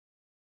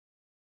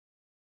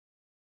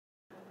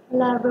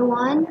Hello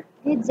everyone,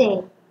 good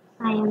day.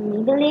 I am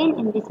Maebelyn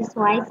and this is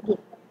Wise Gift.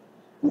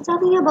 I'm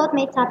talking about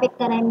my topic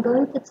that I'm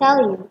going to tell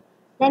you.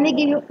 Let me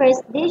give you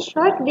first this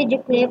short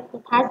video clip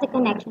that has the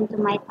connection to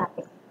my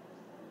topic.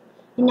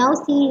 You now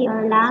see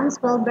your lungs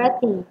while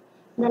breathing,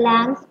 the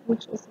lungs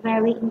which is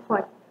very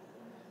important.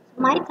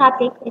 So my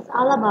topic is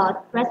all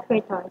about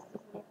respiratory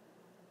system.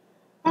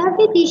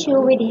 Every tissue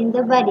within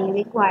the body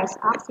requires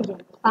oxygen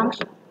to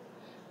function.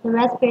 The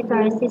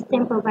respiratory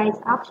system provides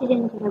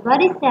oxygen to the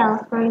body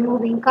cells for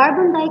removing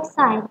carbon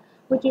dioxide,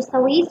 which is a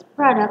waste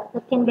product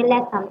that can be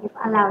lethal if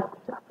allowed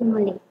to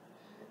accumulate.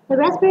 The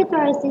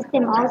respiratory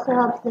system also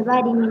helps the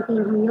body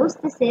maintain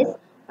homeostasis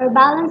or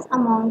balance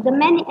among the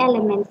many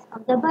elements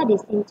of the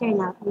body's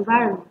internal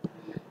environment.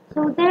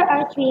 So there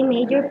are three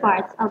major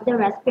parts of the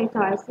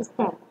respiratory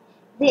system.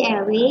 The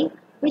airway,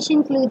 which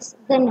includes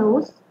the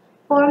nose,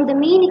 form the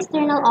main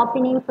external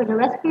opening for the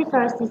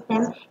respiratory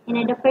system and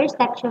are the first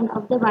section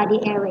of the body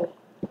airway.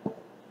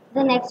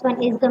 The next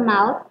one is the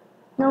mouth,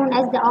 known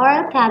as the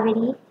oral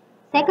cavity,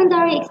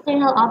 secondary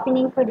external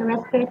opening for the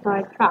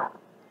respiratory tract.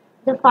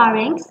 The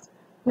pharynx,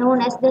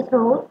 known as the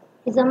throat,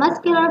 is a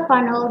muscular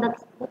funnel that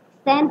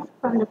extends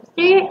from the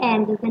posterior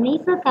end of the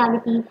nasal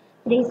cavity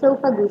to the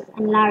esophagus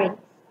and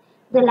larynx.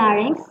 The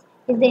larynx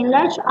is the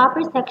enlarged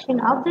upper section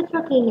of the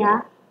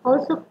trachea,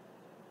 also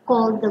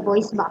called the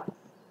voice box.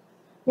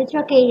 The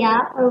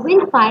trachea, or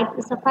windpipe,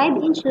 is a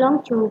 5-inch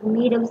long tube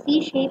made of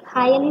C-shaped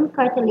hyaline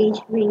cartilage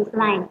rings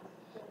lined.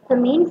 The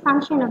main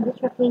function of the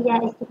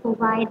trachea is to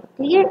provide a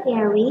clear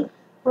airway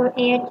for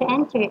air to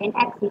enter and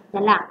exit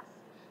the lungs.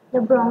 The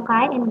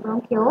bronchi and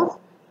bronchioles,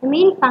 the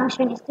main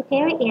function is to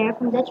carry air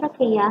from the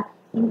trachea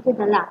into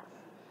the lungs.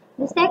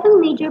 The second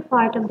major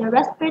part of the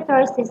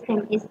respiratory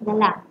system is the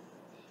lungs.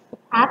 It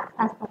acts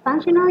as the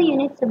functional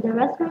units of the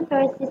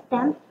respiratory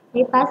system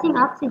by passing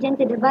oxygen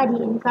to the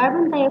body and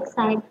carbon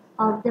dioxide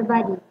of the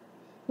body.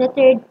 The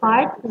third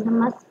part is the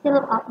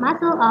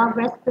muscle of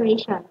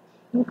respiration,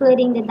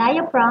 including the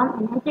diaphragm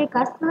and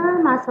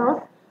intercostal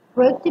muscles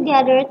work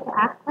together to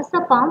act as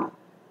a pump,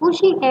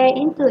 pushing air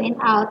into and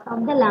out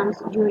of the lungs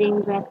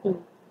during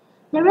breathing.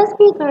 The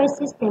respiratory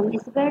system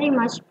is very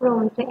much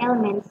prone to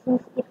ailments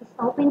since it is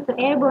open to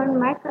airborne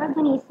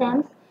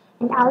microorganisms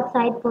and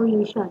outside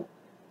pollution.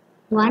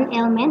 One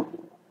ailment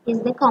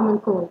is the common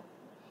cold.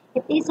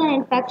 It is an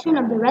infection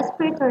of the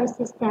respiratory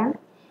system.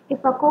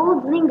 If a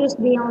cold lingers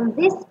beyond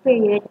this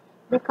period,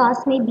 the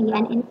cause may be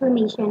an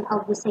inflammation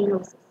of the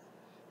sinuses.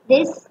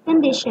 This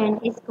condition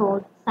is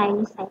called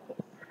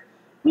sinusitis.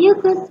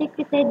 Mucus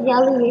secreted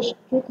yellowish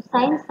due to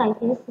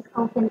sinusitis is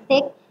often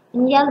thick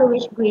and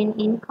yellowish-green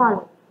in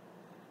color.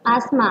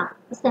 Asthma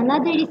is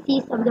another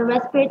disease of the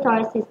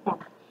respiratory system.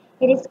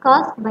 It is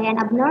caused by an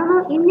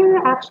abnormal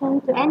immune reaction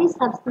to any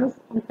substance,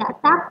 and the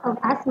attacks of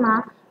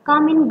asthma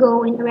come and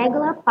go in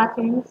irregular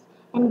patterns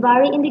and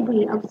vary in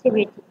degree of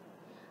severity.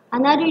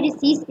 Another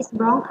disease is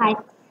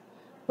bronchitis,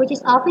 which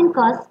is often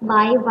caused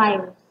by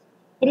virus.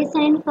 It is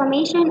an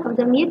inflammation of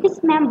the mucous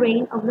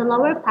membrane of the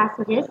lower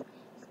passages,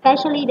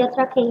 especially the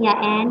trachea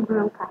and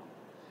bronchi.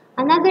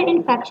 Another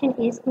infection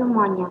is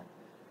pneumonia,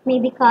 may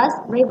be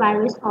caused by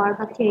virus or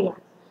bacteria.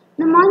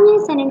 Pneumonia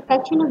is an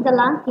infection of the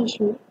lung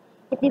tissue.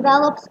 It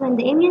develops when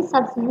the immune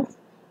substances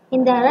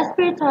in the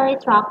respiratory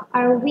tract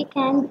are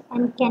weakened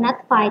and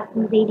cannot fight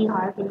invading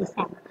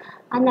organisms.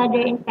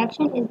 Another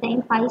infection is the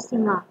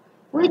emphysema,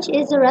 which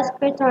is a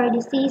respiratory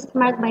disease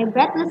marked by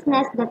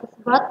breathlessness that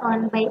is brought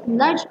on by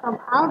enlarged of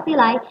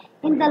alveoli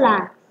in the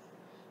lungs.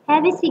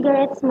 Heavy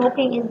cigarette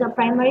smoking is the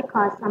primary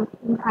cause of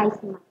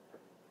emphysema.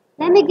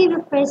 Let me give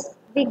you first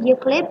video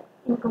clip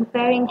in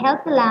comparing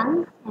healthy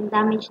lungs and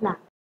damaged lungs.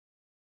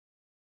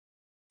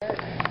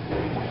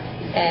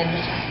 And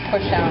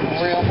push down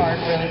real hard,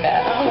 really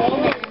fast.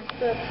 Oh,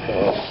 that's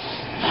cool.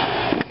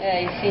 Yeah,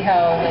 you see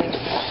how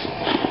they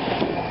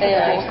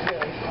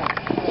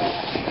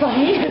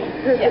Funny. yeah.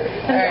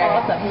 That's All right.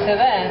 awesome. So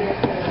then,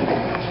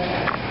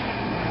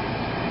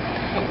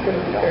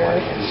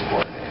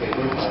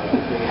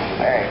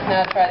 all right,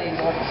 now try these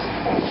ones.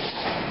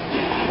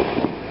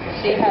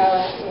 See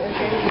how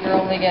you're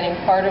only getting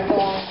part of the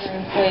lungs are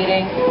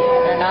inflating.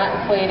 They're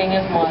not inflating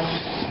as much.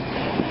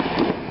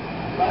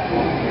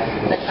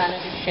 They're kind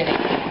of just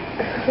shitting.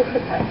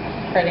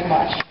 Pretty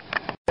much.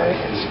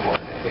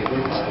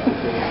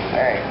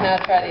 Alright, now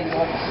try these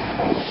ones.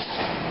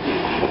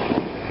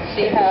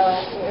 See how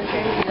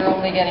you're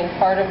only getting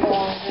part of the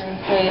lungs are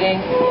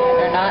inflating.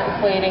 They're not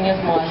inflating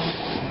as much.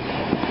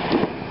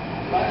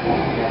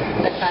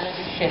 They're kind of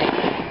just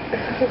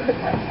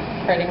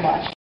shitting. Pretty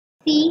much.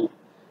 See,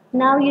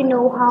 now you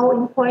know how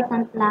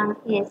important lung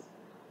is.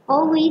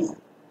 Always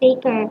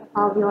take care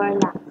of your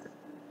lungs.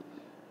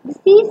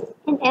 Disease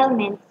and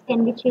ailments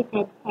can be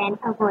treated and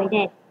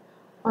avoided.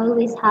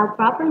 Always have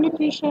proper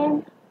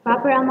nutrition,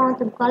 proper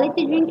amount of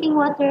quality drinking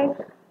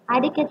water,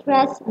 adequate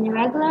rest and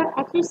regular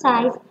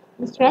exercise,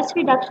 and stress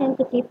reduction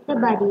to keep the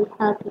body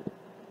healthy.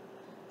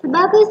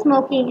 Tobacco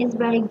smoking is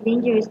very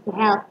dangerous to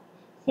health.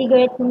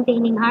 Cigarettes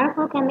containing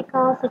harmful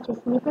chemicals such as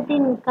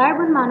nicotine and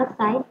carbon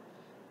monoxide,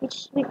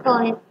 which we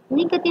call it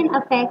nicotine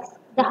affects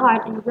the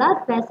heart and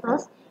blood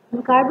vessels,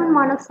 and carbon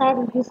monoxide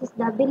reduces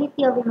the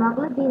ability of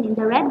hemoglobin in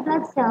the red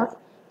blood cells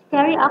to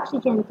carry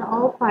oxygen to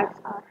all parts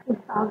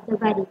of the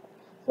body.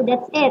 So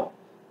that's it,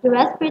 the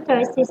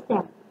respiratory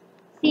system.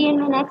 See you in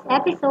my next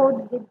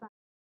episode. Goodbye.